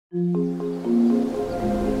Time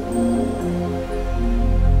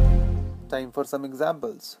for some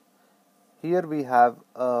examples. Here we have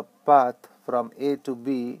a path from A to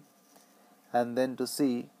B and then to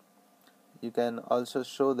C. You can also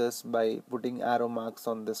show this by putting arrow marks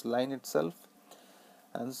on this line itself.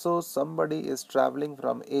 And so somebody is traveling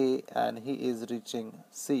from A and he is reaching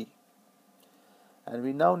C. And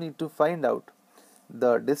we now need to find out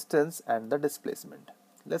the distance and the displacement.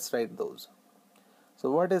 Let's write those. So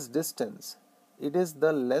what is distance? It is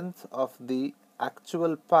the length of the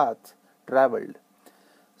actual path traveled.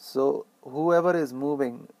 So whoever is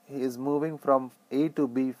moving, he is moving from A to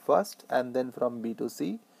B first and then from B to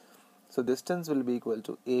C. So distance will be equal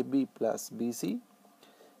to AB plus BC,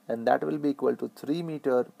 and that will be equal to 3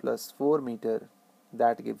 meter plus 4 meter,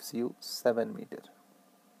 that gives you 7 meter.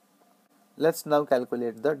 Let's now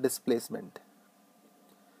calculate the displacement.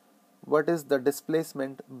 What is the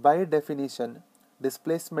displacement? By definition,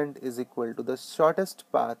 displacement is equal to the shortest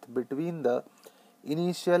path between the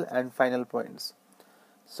initial and final points.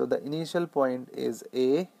 So the initial point is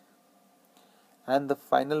A and the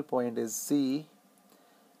final point is C,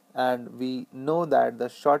 and we know that the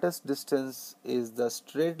shortest distance is the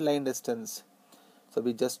straight line distance. So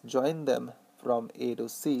we just join them from A to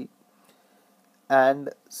C, and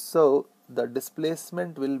so the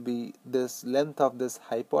displacement will be this length of this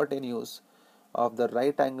hypotenuse of the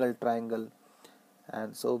right angle triangle,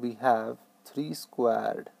 and so we have 3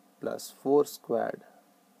 squared plus 4 squared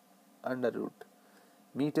under root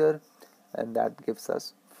meter, and that gives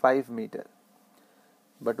us 5 meter.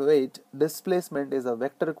 But wait, displacement is a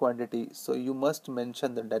vector quantity, so you must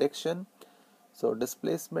mention the direction. So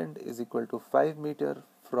displacement is equal to 5 meter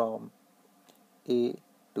from A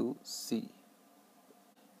to C.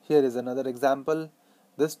 Here is another example.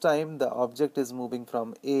 This time the object is moving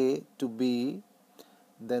from A to B,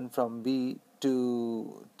 then from B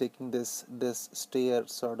to taking this stair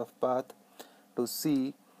sort of path to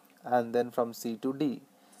C, and then from C to D.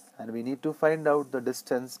 And we need to find out the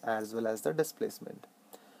distance as well as the displacement.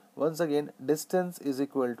 Once again, distance is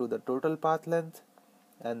equal to the total path length,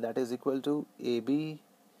 and that is equal to AB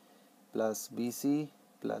plus BC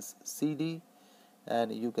plus CD,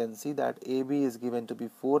 and you can see that AB is given to be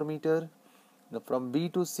 4 meter. Now from B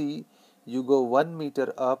to C you go 1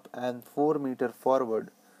 meter up and 4 meter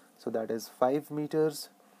forward, so that is 5 meters,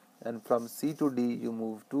 and from C to D you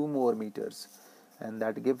move 2 more meters, and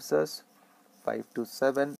that gives us 5 to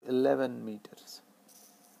 7, 11 meters.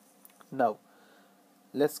 Now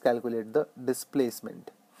let's calculate the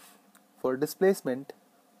displacement. For displacement,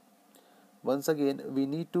 once again we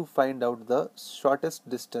need to find out the shortest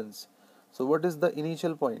distance. So what is the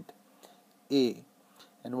initial point? A.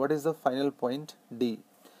 And what is the final point? D.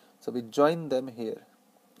 So we join them here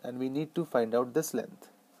and we need to find out this length.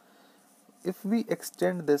 If we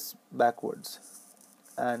extend this backwards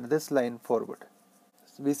and this line forward,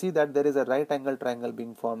 we see that there is a right angle triangle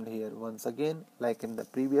being formed here once again, like in the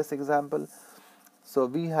previous example. So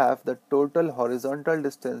we have the total horizontal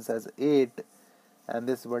distance as 8 and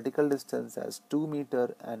this vertical distance as 2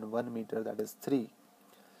 meter and 1 meter, that is 3.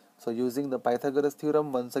 So using the Pythagoras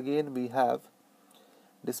theorem, once again we have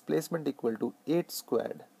displacement equal to 8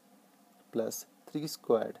 squared plus 3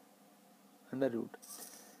 squared under root,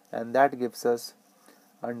 and that gives us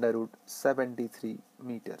under root 73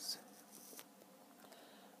 meters.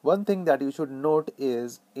 One thing that you should note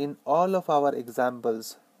is in all of our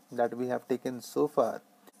examples that we have taken so far,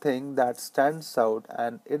 thing that stands out,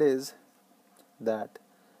 and it is that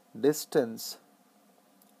distance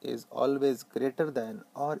is always greater than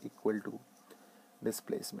or equal to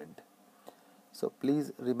displacement. So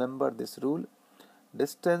please remember this rule.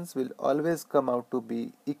 Distance will always come out to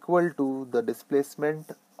be equal to the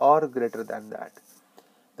displacement or greater than that.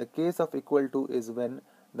 The case of equal to is when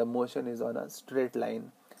the motion is on a straight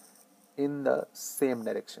line in the same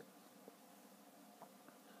direction.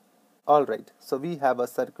 Alright, so we have a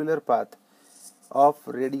circular path of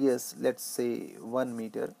radius, let's say 1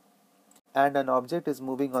 meter, and an object is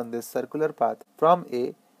moving on this circular path from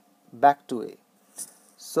A back to A.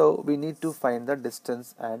 So we need to find the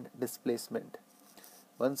distance and displacement.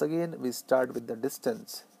 Once again we start with the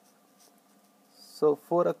distance. So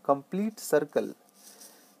for a complete circle,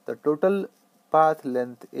 the total path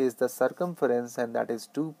length is the circumference, and that is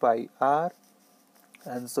 2 pi r,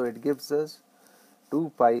 and so it gives us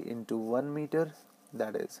 2 pi into 1 meter,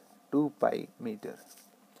 that is 2 pi meter.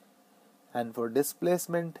 And for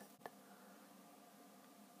displacement,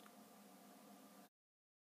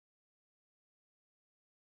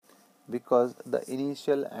 because the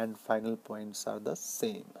initial and final points are the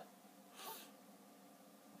same.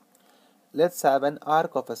 Let's have an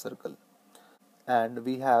arc of a circle. and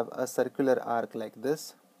we have a circular arc like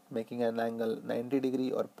this, making an angle 90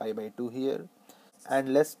 degree or pi by 2 here,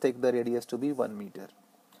 and let's take the radius to be 1 meter.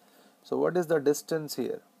 So what is the distance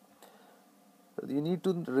here? You need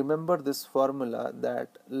to remember this formula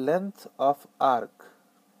that length of arc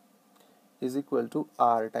is equal to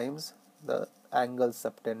r times the angle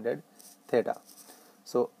subtended theta.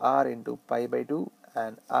 So r into pi by 2,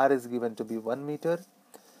 and r is given to be 1 meter,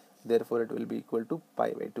 therefore it will be equal to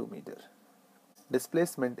pi by 2 meter.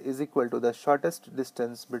 Displacement is equal to the shortest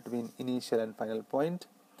distance between initial and final point.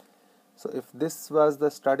 So if this was the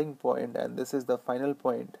starting point and this is the final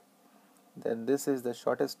point, then this is the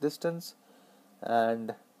shortest distance,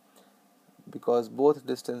 and because both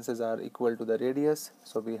distances are equal to the radius,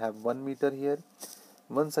 so we have 1 meter here.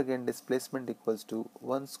 Once again, displacement equals to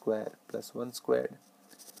 1 square plus 1 squared,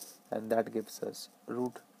 and that gives us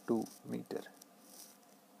root 2 meter.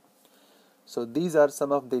 So these are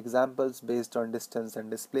some of the examples based on distance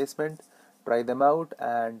and displacement. Try them out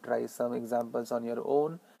and try some examples on your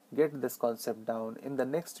own. Get this concept down. In the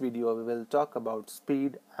next video, we will talk about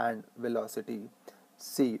speed and velocity.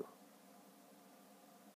 See you.